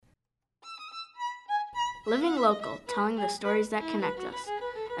Living Local, telling the stories that connect us.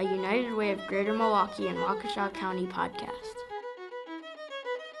 A United Way of Greater Milwaukee and Waukesha County podcast.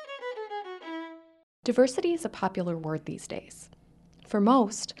 Diversity is a popular word these days. For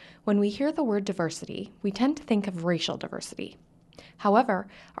most, when we hear the word diversity, we tend to think of racial diversity. However,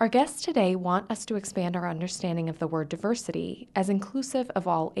 our guests today want us to expand our understanding of the word diversity as inclusive of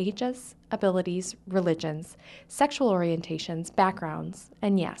all ages, abilities, religions, sexual orientations, backgrounds,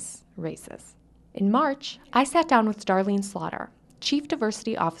 and yes, races. In March, I sat down with Darlene Slaughter, Chief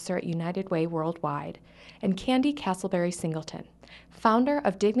Diversity Officer at United Way Worldwide, and Candy Castleberry Singleton, founder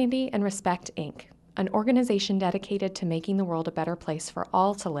of Dignity and Respect, Inc., an organization dedicated to making the world a better place for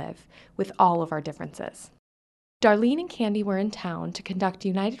all to live, with all of our differences. Darlene and Candy were in town to conduct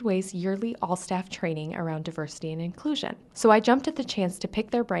United Way's yearly all-staff training around diversity and inclusion. So I jumped at the chance to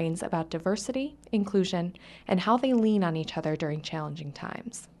pick their brains about diversity, inclusion, and how they lean on each other during challenging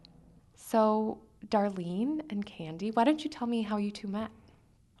times. So, Darlene and Candy, why don't you tell me how you two met?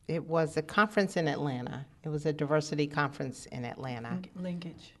 It was a conference in Atlanta. It was a diversity conference in Atlanta.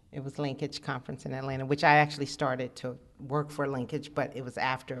 Linkage. It was Linkage Conference in Atlanta, which I actually started to work for Linkage, but it was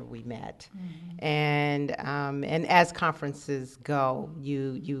after we met. Mm-hmm. And as conferences go,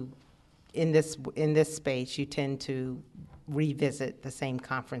 you in this space, you tend to revisit the same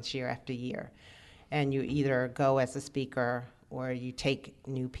conference year after year, and you either go as a speaker or you take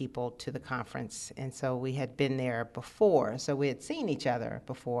new people to the conference. And so we had been there before, so we had seen each other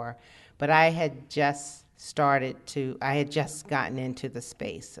before, but I had just gotten into the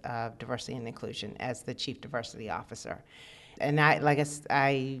space of diversity and inclusion as the Chief Diversity Officer. And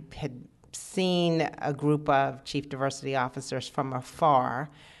I had seen a group of Chief Diversity Officers from afar,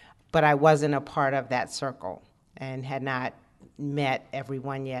 but I wasn't a part of that circle and had not met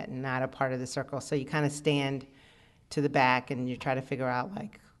everyone yet and not a part of the circle. So you kind of stand to the back and you try to figure out,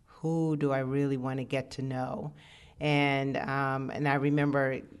 like, who do I really want to get to know? And I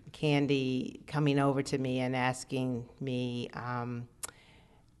remember Candy coming over to me and asking me,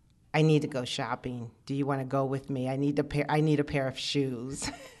 I need to go shopping. Do you want to go with me? I need a pair of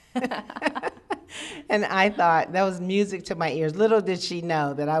shoes. And I thought that was music to my ears. Little did she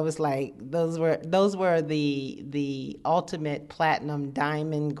know that I was like, those were the ultimate platinum,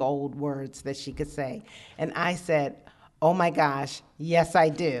 diamond, gold words that she could say. And I said, oh my gosh, yes I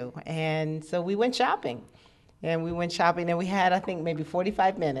do. And so we went shopping. And we had, I think, maybe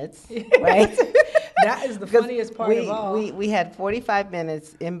 45 minutes, right? That is the funniest part of all. We had 45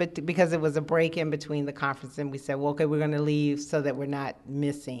 minutes because it was a break in between the conference, and we said, well, okay, we're going to leave so that we're not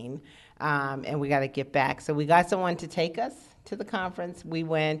missing, and we got to get back. So we got someone to take us to the conference. We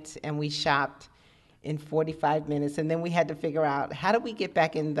went and we shopped in 45 minutes, and then we had to figure out, how do we get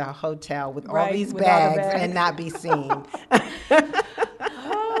back in the hotel with all these bags and not be seen?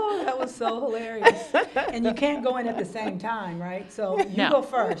 That was so hilarious. And you can't go in at the same time, right? So you go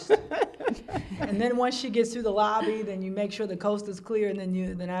first. And then once she gets through the lobby, then you make sure the coast is clear,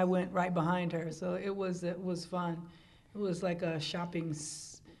 and then I went right behind her. So it was fun. It was like a shopping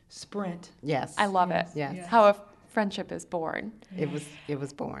sprint. Yes. I love it. Yes. How a friendship is born. It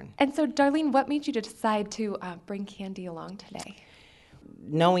was born. And so, Darlene, what made you decide to bring Candy along today?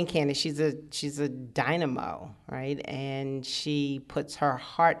 Knowing Candy, she's a dynamo, right? And she puts her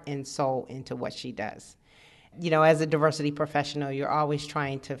heart and soul into what she does. You know, as a diversity professional, you're always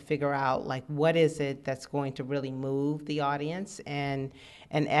trying to figure out, like, what is it that's going to really move the audience? And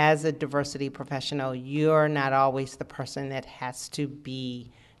as a diversity professional, you're not always the person that has to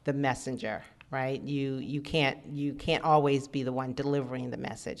be the messenger, right? You can't always be the one delivering the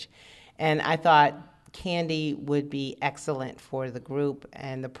message. And I thought Candy would be excellent for the group,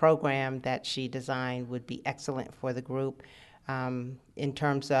 and the program that she designed would be excellent for the group, in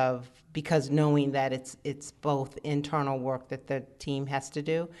terms of, because knowing that it's both internal work that the team has to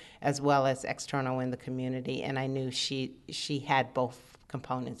do as well as external in the community, and I knew she had both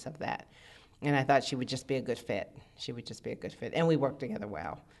components of that, and I thought she would just be a good fit. And we worked together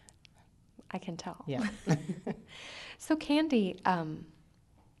well. I can tell. Yeah. So, Candy, I'll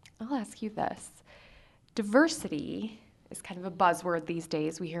ask you this. Diversity is kind of a buzzword these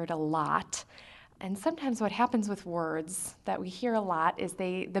days. We hear it a lot. And sometimes what happens with words that we hear a lot is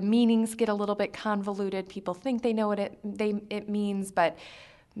the meanings get a little bit convoluted. People think they know what it means, but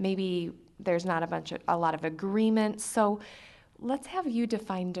maybe there's not a lot of agreement. So let's have you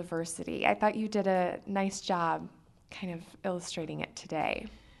define diversity. I thought you did a nice job kind of illustrating it today.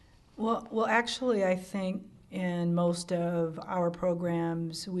 Well, actually, I think in most of our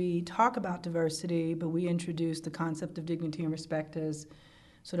programs, we talk about diversity, but we introduce the concept of dignity and respect as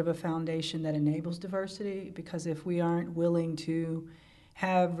sort of a foundation that enables diversity, because if we aren't willing to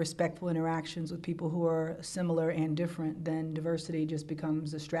have respectful interactions with people who are similar and different, then diversity just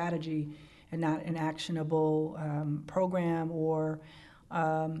becomes a strategy and not an actionable program, or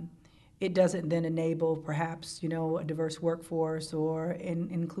it doesn't then enable perhaps, a diverse workforce or an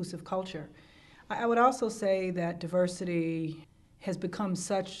inclusive culture. I would also say that diversity has become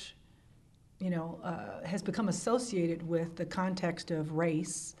has become associated with the context of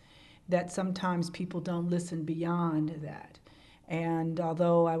race, that sometimes people don't listen beyond that. And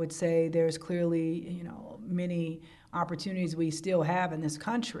although I would say there's clearly, many opportunities we still have in this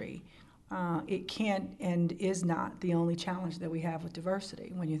country, it can't and is not the only challenge that we have with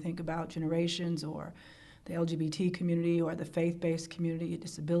diversity. When you think about generations or the LGBT community or the faith-based community,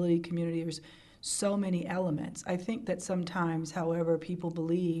 disability community, there's so many elements. I think that sometimes, however, people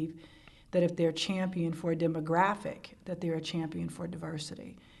believe that if they're champion for a demographic, that they're a champion for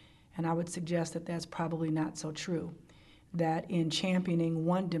diversity. And I would suggest that that's probably not so true. That in championing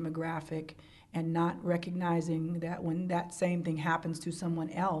one demographic and not recognizing that when that same thing happens to someone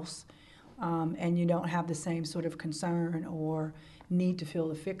else, and you don't have the same sort of concern or need to feel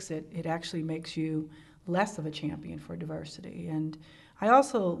to fix it, it actually makes you less of a champion for diversity. And I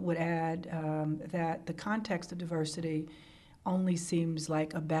also would add that the context of diversity only seems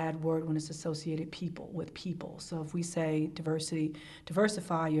like a bad word when it's associated with people. So if we say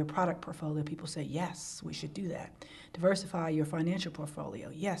diversify your product portfolio, people say, yes, we should do that. Diversify your financial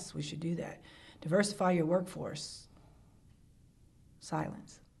portfolio, yes, we should do that. Diversify your workforce,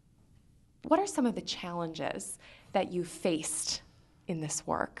 silence. What are some of the challenges that you faced in this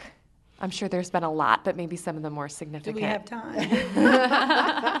work? I'm sure there's been a lot, but maybe some of the more significant. Do we have time?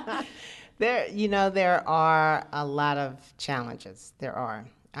 There are a lot of challenges. There are.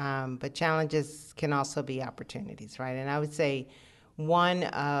 But challenges can also be opportunities, right? And I would say one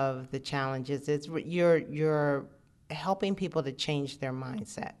of the challenges is you're helping people to change their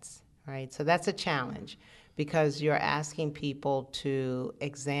mindsets, right? So that's a challenge because you're asking people to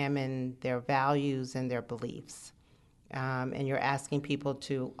examine their values and their beliefs. And you're asking people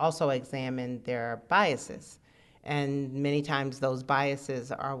to also examine their biases. And many times those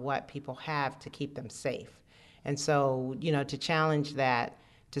biases are what people have to keep them safe. And so, to challenge that,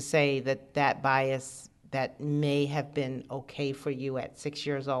 to say that bias that may have been okay for you at 6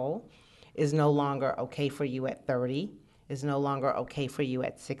 years old is no longer okay for you at 30, is no longer okay for you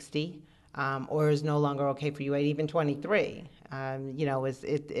at 60, or is no longer okay for you at even 23.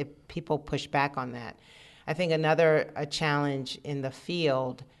 People push back on that. I think a challenge in the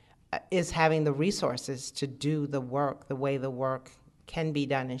field is having the resources to do the work the way the work can be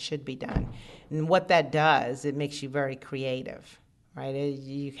done and should be done. And what that does, it makes you very creative, right?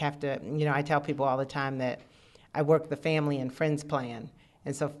 You have to, I tell people all the time that I work the family and friends plan.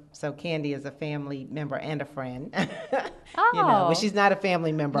 And so Candy is a family member and a friend. But she's not a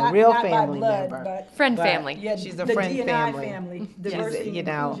family member, a real family member. But family. Yeah, she's a the friend D&I family. Diversity and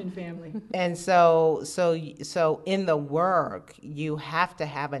inclusion family. And so in the work, you have to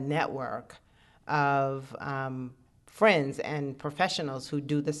have a network of friends and professionals who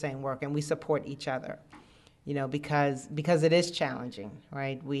do the same work, and we support each other. Because it is challenging,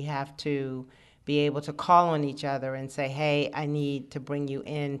 right? We have to be able to call on each other and say, hey, I need to bring you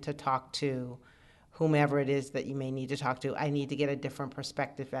in to talk to whomever it is that you may need to talk to. I need to get a different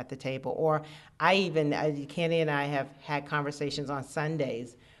perspective at the table. Or Candy and I have had conversations on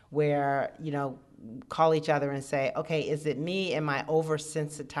Sundays where, call each other and say, okay, is it me? Am I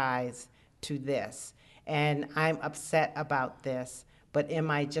oversensitized to this? And I'm upset about this, but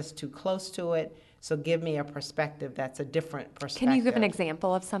am I just too close to it? So give me a perspective that's a different perspective. Can you give an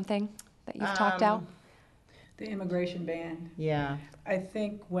example of something that you've talked out? The immigration ban. Yeah. I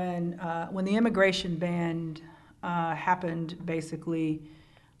think when the immigration ban happened, basically,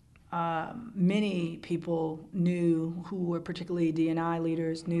 many people who were particularly D&I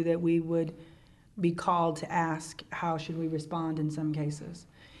leaders, knew that we would be called to ask how should we respond in some cases.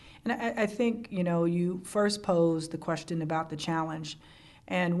 And I think, you first posed the question about the challenge.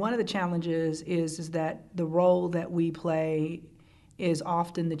 And one of the challenges is that the role that we play is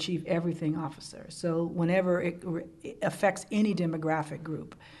often the chief everything officer. So whenever it affects any demographic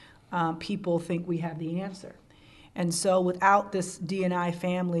group, people think we have the answer. And so without this D&I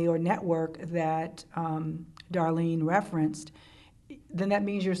family or network that Darlene referenced, then that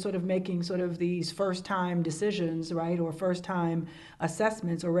means you're sort of making sort of these first-time decisions, right, or first-time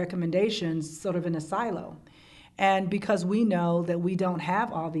assessments or recommendations sort of in a silo. And because we know that we don't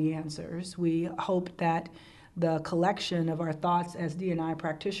have all the answers, we hope that the collection of our thoughts as D&I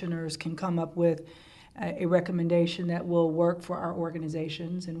practitioners can come up with a recommendation that will work for our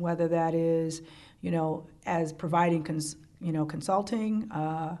organizations, and whether that is, as providing consulting,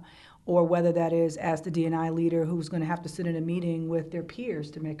 or whether that is as the D&I leader who's going to have to sit in a meeting with their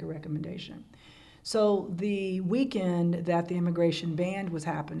peers to make a recommendation. So the weekend that the immigration ban was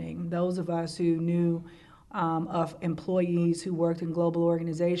happening, those of us who knew of employees who worked in global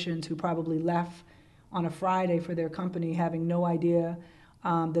organizations who probably left on a Friday for their company having no idea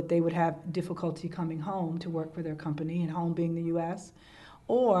that they would have difficulty coming home to work for their company, and home being the U.S.,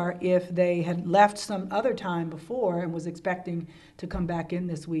 or if they had left some other time before and was expecting to come back in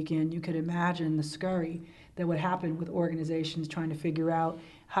this weekend, you could imagine the scurry that would happen with organizations trying to figure out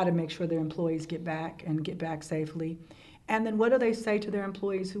how to make sure their employees get back and get back safely. And then what do they say to their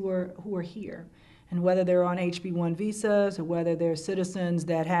employees who are here? And whether they're on HB1 visas or whether they're citizens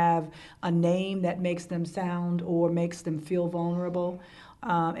that have a name that makes them sound or makes them feel vulnerable,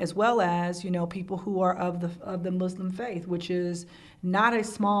 as well as people who are of the Muslim faith, which is not a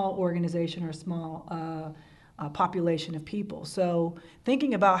small organization or a small population of people. So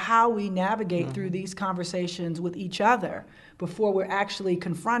thinking about how we navigate through these conversations with each other before we're actually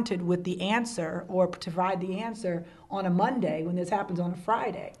confronted with the answer or provide the answer on a Monday when this happens on a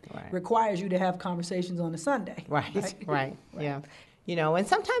Friday requires you to have conversations on a Sunday. Right. Yeah. And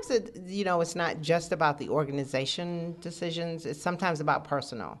sometimes it's not just about the organization decisions. It's sometimes about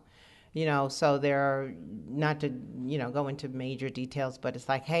personal. So they're not to, go into major details, but it's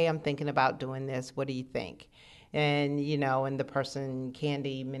like, hey, I'm thinking about doing this. What do you think? And, and the person,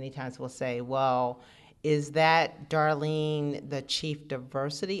 Candy, many times will say, well, is that Darlene, the Chief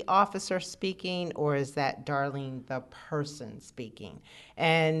Diversity Officer, speaking, or is that Darlene, the person, speaking?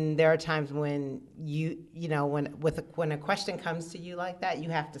 And there are times when when a question comes to you like that, you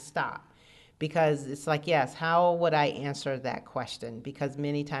have to stop. Because it's like, yes, how would I answer that question? Because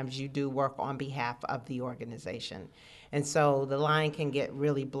many times you do work on behalf of the organization. And so the line can get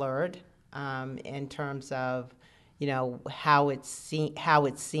really blurred in terms of, how it's seen,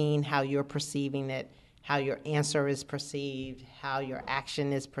 how you're perceiving it, how your answer is perceived, how your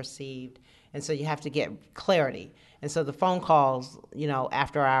action is perceived. And so you have to get clarity. And so the phone calls,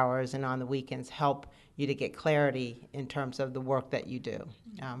 after hours and on the weekends help you to get clarity in terms of the work that you do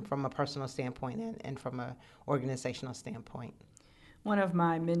from a personal standpoint and from an organizational standpoint. One of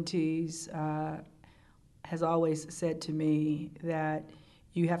my mentees has always said to me that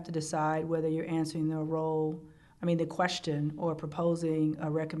you have to decide whether you're answering the question or proposing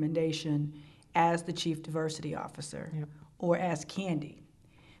a recommendation as the Chief Diversity Officer or as Candy.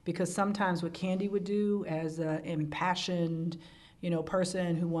 Because sometimes what Candy would do as an impassioned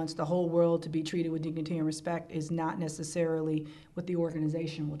person who wants the whole world to be treated with dignity and respect is not necessarily what the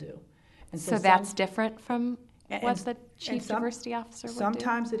organization will do. And so that's different from what the Chief Diversity Officer would do?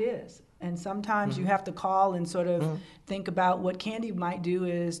 Sometimes it is. And sometimes you have to call and sort of think about what Candy might do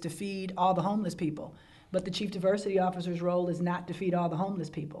is to feed all the homeless people. But the Chief Diversity Officer's role is not to feed all the homeless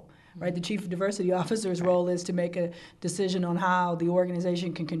people. Right? The Chief Diversity Officer's role is to make a decision on how the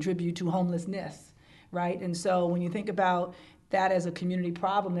organization can contribute to homelessness. Right? And so when you think about that as a community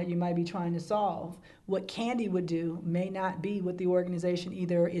problem that you might be trying to solve, what Candy would do may not be what the organization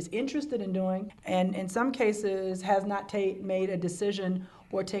either is interested in doing and in some cases has not made a decision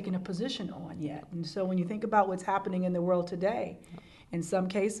or taken a position on yet. And so when you think about what's happening in the world today, in some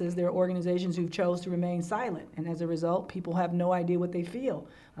cases there are organizations who've chose to remain silent, and as a result people have no idea what they feel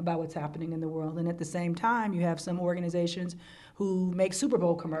about what's happening in the world. And at the same time you have some organizations who make Super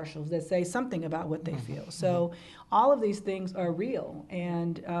Bowl commercials that say something about what they feel. So all of these things are real.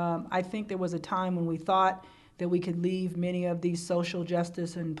 And I think there was a time when we thought that we could leave many of these social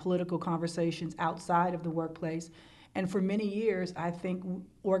justice and political conversations outside of the workplace. And for many years, I think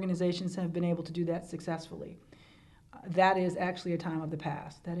organizations have been able to do that successfully. That is actually a time of the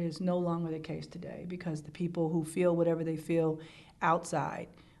past. That is no longer the case today, because the people who feel whatever they feel outside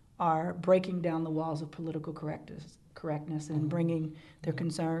are breaking down the walls of political correctness and bringing their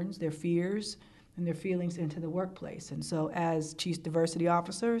concerns, their fears, and their feelings into the workplace. And so as Chief Diversity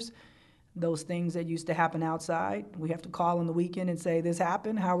Officers, those things that used to happen outside, we have to call on the weekend and say, this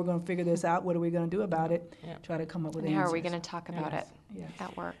happened, how are we going to figure this out, what are we going to do about it, try to come up with answers. How are we going to talk about it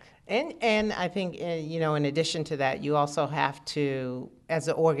at work? And I think, in addition to that, you also have to, as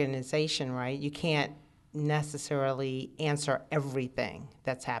an organization, right, you can't necessarily answer everything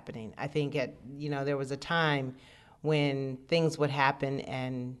that's happening. I think there was a time when things would happen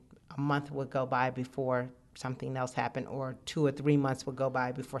and a month would go by before something else happened, or 2 or 3 months would go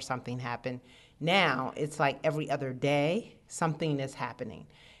by before something happened. Now it's like every other day something is happening.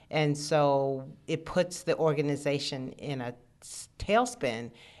 And so it puts the organization in a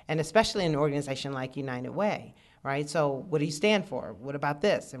tailspin, and especially an organization like United Way, right? So what do you stand for? What about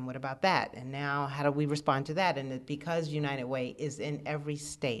this? And what about that? And now how do we respond to that? And because United Way is in every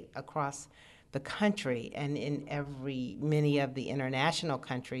state across the country and in many of the international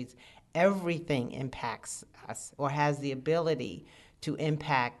countries, everything impacts us or has the ability to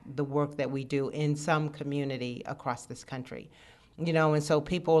impact the work that we do in some community across this country. And so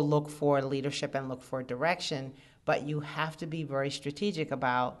people look for leadership and look for direction, but you have to be very strategic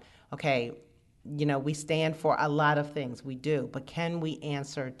about, okay, we stand for a lot of things, we do, but can we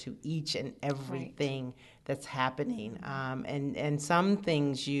answer to each and everything that's happening? And some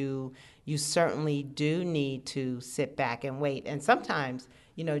things you certainly do need to sit back and wait. And sometimes,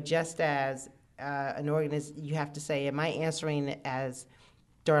 just as an organization, you have to say, am I answering as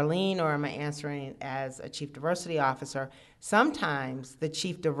Darlene or am I answering as a chief diversity officer? Sometimes the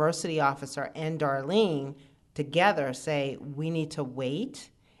chief diversity officer and Darlene together say, we need to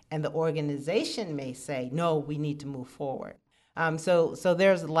wait, and the organization may say, no, we need to move forward. So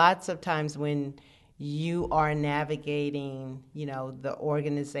there's lots of times when you are navigating, the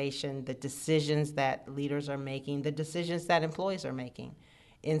organization, the decisions that leaders are making, the decisions that employees are making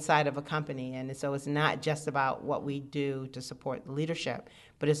inside of a company. And so it's not just about what we do to support leadership,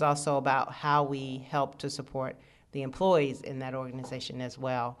 but it's also about how we help to support the employees in that organization as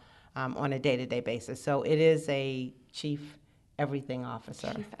well on a day-to-day basis. So it is a chief everything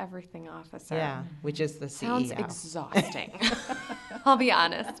officer. Chief everything officer. Yeah, which is the CEO. Sounds exhausting. I'll be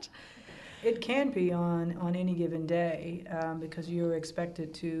honest. It can be on any given day because you're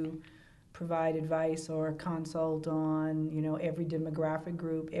expected to provide advice or consult on, every demographic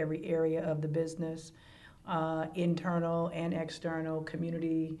group, every area of the business, internal and external,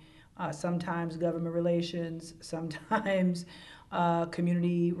 community, sometimes government relations, sometimes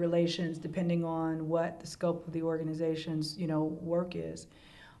community relations, depending on what the scope of the organization's, work is.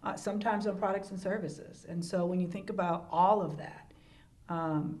 Sometimes on products and services. And so when you think about all of that,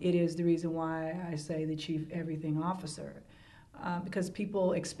 it is the reason why I say the chief everything officer. Because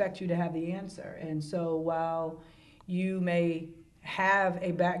people expect you to have the answer. And so while you may have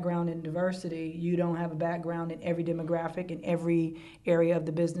a background in diversity, you don't have a background in every demographic, in every area of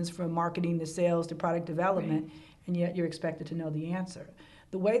the business, from marketing to sales to product development, right. And yet you're expected to know the answer.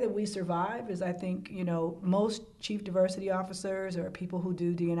 The way that we survive is, I think, most chief diversity officers or people who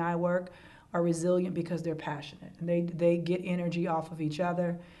do D&I work are resilient because they're passionate. And they get energy off of each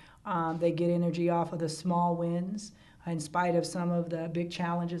other. They get energy off of the small wins, in spite of some of the big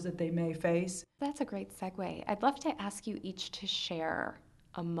challenges that they may face. That's a great segue. I'd love to ask you each to share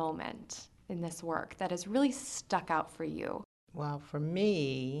a moment in this work that has really stuck out for you. Well, for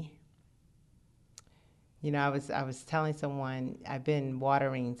me, I was telling someone I've been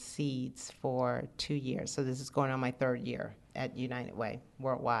watering seeds for 2 years. So this is going on my 3rd year at United Way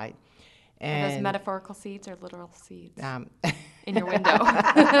worldwide. And are those metaphorical seeds or literal seeds? In your window.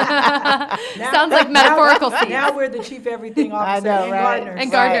 Sounds like metaphorical seeds. Now we're the chief everything officer and gardeners.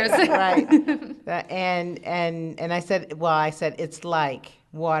 And gardeners. Right. And I said it's like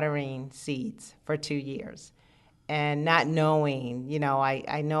watering seeds for 2 years and not knowing,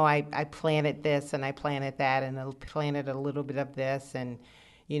 I know I planted this and I planted that and I planted a little bit of this and,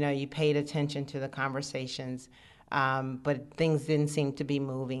 you paid attention to the conversations, but things didn't seem to be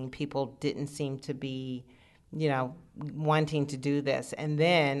moving. People didn't seem to be wanting to do this. And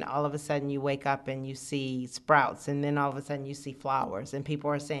then all of a sudden you wake up and you see sprouts, and then all of a sudden you see flowers, and people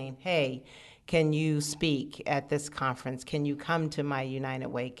are saying, hey, can you speak at this conference? Can you come to my United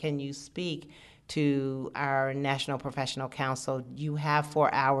Way? Can you speak to our National Professional Council? You have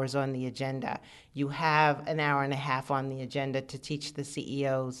 4 hours on the agenda. You have an hour and a half on the agenda to teach the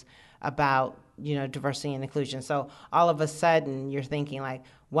CEOs about diversity and inclusion. So all of a sudden you're thinking like,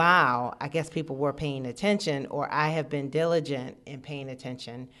 wow, I guess people were paying attention, or I have been diligent in paying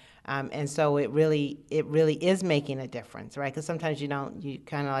attention. And so it really is making a difference, right? Because sometimes you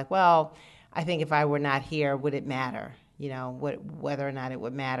kind of like, well, I think if I were not here, would it matter? Whether or not it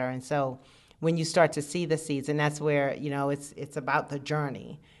would matter. And so when you start to see the seeds, and that's where, it's about the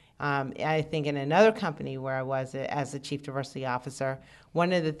journey. I think in another company where I was as a chief diversity officer,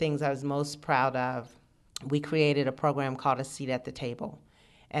 one of the things I was most proud of, we created a program called A Seat at the Table.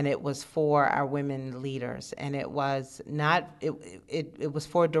 And it was for our women leaders. And it was it was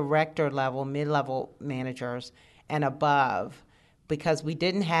for director level, mid-level managers and above, because we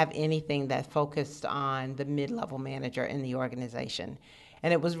didn't have anything that focused on the mid-level manager in the organization.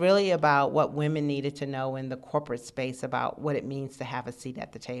 And it was really about what women needed to know in the corporate space about what it means to have a seat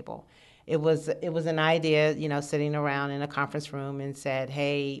at the table. It was an idea, sitting around in a conference room and said,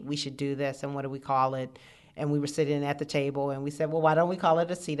 hey, we should do this, and what do we call it? and we were sitting at the table, and we said, well, why don't we call it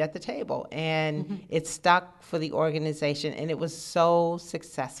a seat at the table? And it stuck for the organization, and it was so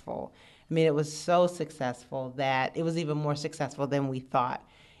successful. I mean, it was so successful that it was even more successful than we thought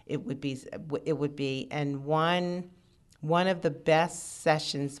it would be. And one of the best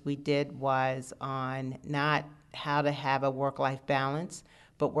sessions we did was on not how to have a work-life balance,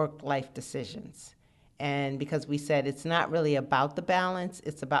 but work-life decisions. And because we said it's not really about the balance,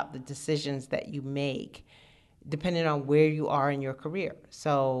 it's about the decisions that you make depending on where you are in your career.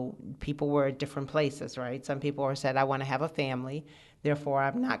 So people were at different places, right? Some people were said, I want to have a family, therefore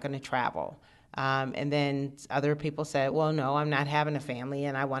I'm not going to travel. And then other people said, well, no, I'm not having a family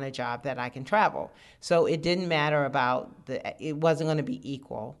and I want a job that I can travel. So it didn't matter about it wasn't going to be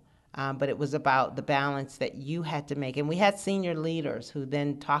equal. But it was about the balance that you had to make. And we had senior leaders who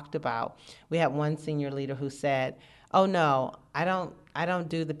then talked about, we had one senior leader who said, oh no, I don't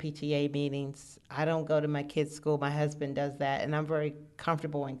do the PTA meetings. I don't go to my kids' school. My husband does that. And I'm very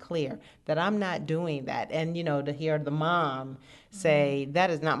comfortable and clear that I'm not doing that. And, to hear the mom say, that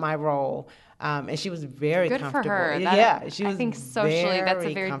is not my role. And she was very Good comfortable. for her. She was I think socially that's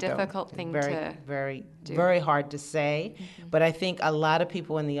a very comfortable. difficult thing to do. Very hard to say. But I think a lot of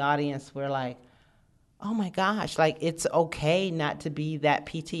people in the audience were like, oh my gosh, like it's okay not to be that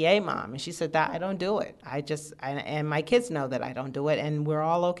PTA mom. And she said that I don't do it. And my kids know that I don't do it, and we're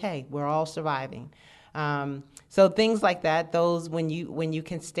all okay. We're all surviving. So things like that, those when you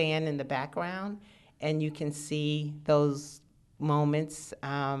can stand in the background and you can see those moments,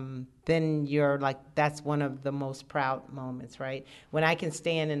 then you're like, that's one of the most proud moments, right? When I can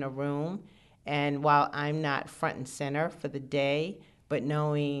stand in a room, and while I'm not front and center for the day, but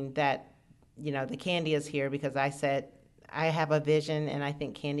knowing that, the Candy is here because I said I have a vision and I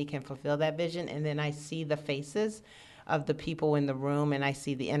think Candy can fulfill that vision, and then I see the faces of the people in the room and I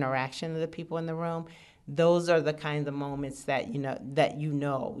see the interaction of the people in the room. Those are the kinds of moments that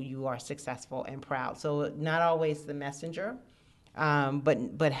you are successful and proud. So not always the messenger,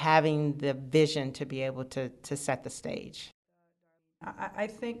 but having the vision to be able to set the stage. I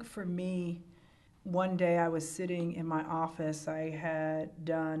think for me, one day I was sitting in my office. I had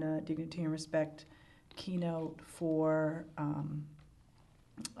done a Dignity and Respect keynote for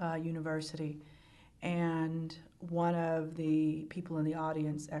a university, and one of the people in the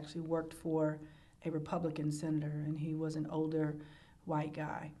audience actually worked for a Republican senator, and he was an older white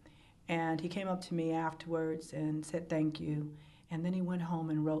guy. And he came up to me afterwards and said thank you, and then he went home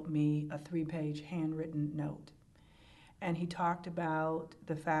and wrote me a 3-page handwritten note. And he talked about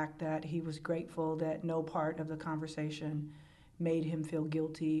the fact that he was grateful that no part of the conversation made him feel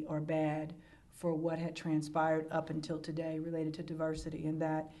guilty or bad for what had transpired up until today related to diversity, and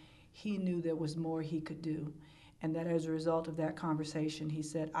that he knew there was more he could do. And that as a result of that conversation, he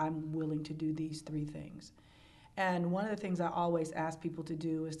said, I'm willing to do these 3 things. And one of the things I always ask people to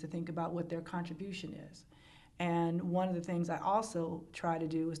do is to think about what their contribution is. And one of the things I also try to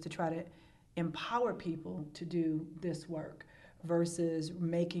do is to try to empower people to do this work versus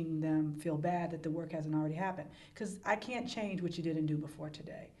making them feel bad that the work hasn't already happened. Because I can't change what you didn't do before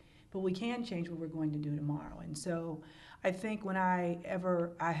today, but we can change what we're going to do tomorrow. And so I think when I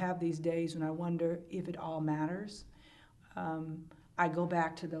have these days when I wonder if it all matters, I go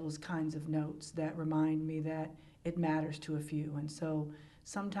back to those kinds of notes that remind me that it matters to a few. And so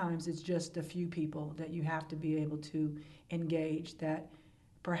sometimes it's just a few people that you have to be able to engage that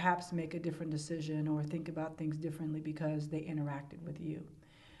perhaps make a different decision or think about things differently because they interacted with you.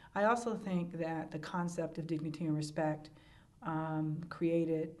 I also think that the concept of dignity and respect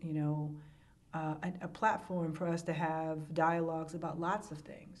created, a platform for us to have dialogues about lots of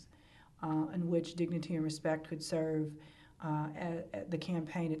things in which dignity and respect could serve. The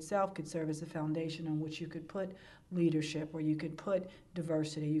campaign itself could serve as a foundation on which you could put leadership, or you could put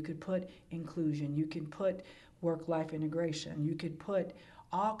diversity, you could put inclusion, you could put work-life integration, you could put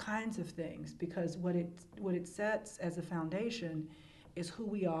all kinds of things, because what it sets as a foundation is who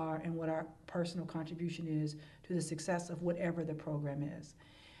we are and what our personal contribution is to the success of whatever the program is.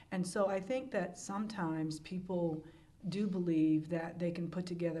 And so I think that sometimes people do believe that they can put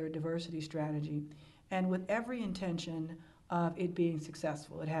together a diversity strategy, and with every intention of it being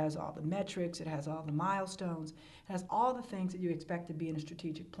successful. It has all the metrics, it has all the milestones, it has all the things that you expect to be in a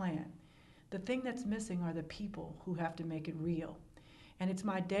strategic plan. The thing that's missing are the people who have to make it real. And it's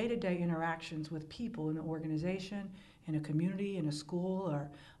my day-to-day interactions with people in an organization, in a community, in a school, or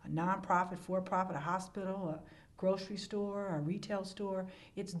a nonprofit, for-profit, a hospital, a grocery store, a retail store.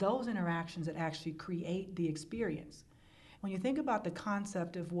 It's those interactions that actually create the experience. When you think about the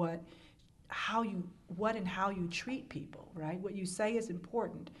concept of what and how you treat people, right? What you say is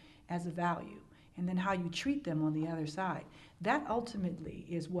important as a value. and then how you treat them on the other side. That ultimately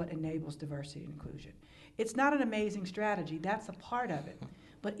is what enables diversity and inclusion. It's not an amazing strategy, that's a part of it.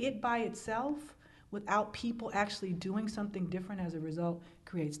 But it by itself, without people actually doing something different as a result,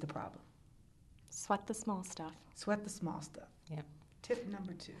 creates the problem. Sweat the small stuff. Sweat the small stuff. Yeah. Tip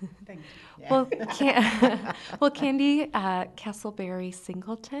number 2. Thank you. Yeah. Well, Candy Castleberry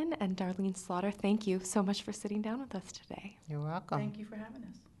Singleton and Darlene Slaughter, thank you so much for sitting down with us today. You're welcome. Thank you for having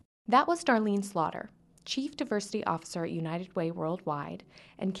us. That was Darlene Slaughter, Chief Diversity Officer at United Way Worldwide,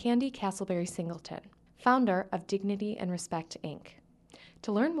 and Candy Castleberry Singleton, founder of Dignity and Respect, Inc.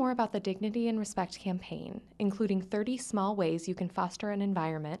 To learn more about the Dignity and Respect campaign, including 30 small ways you can foster an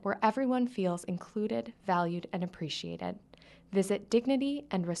environment where everyone feels included, valued, and appreciated, visit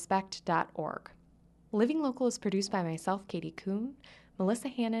dignityandrespect.org. Living Local is produced by myself, Katie Kuhn, Melissa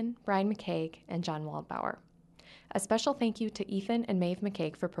Hannon, Brian McCaig, and John Waldbauer. A special thank you to Ethan and Maeve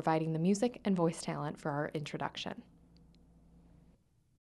McCaig for providing the music and voice talent for our introduction.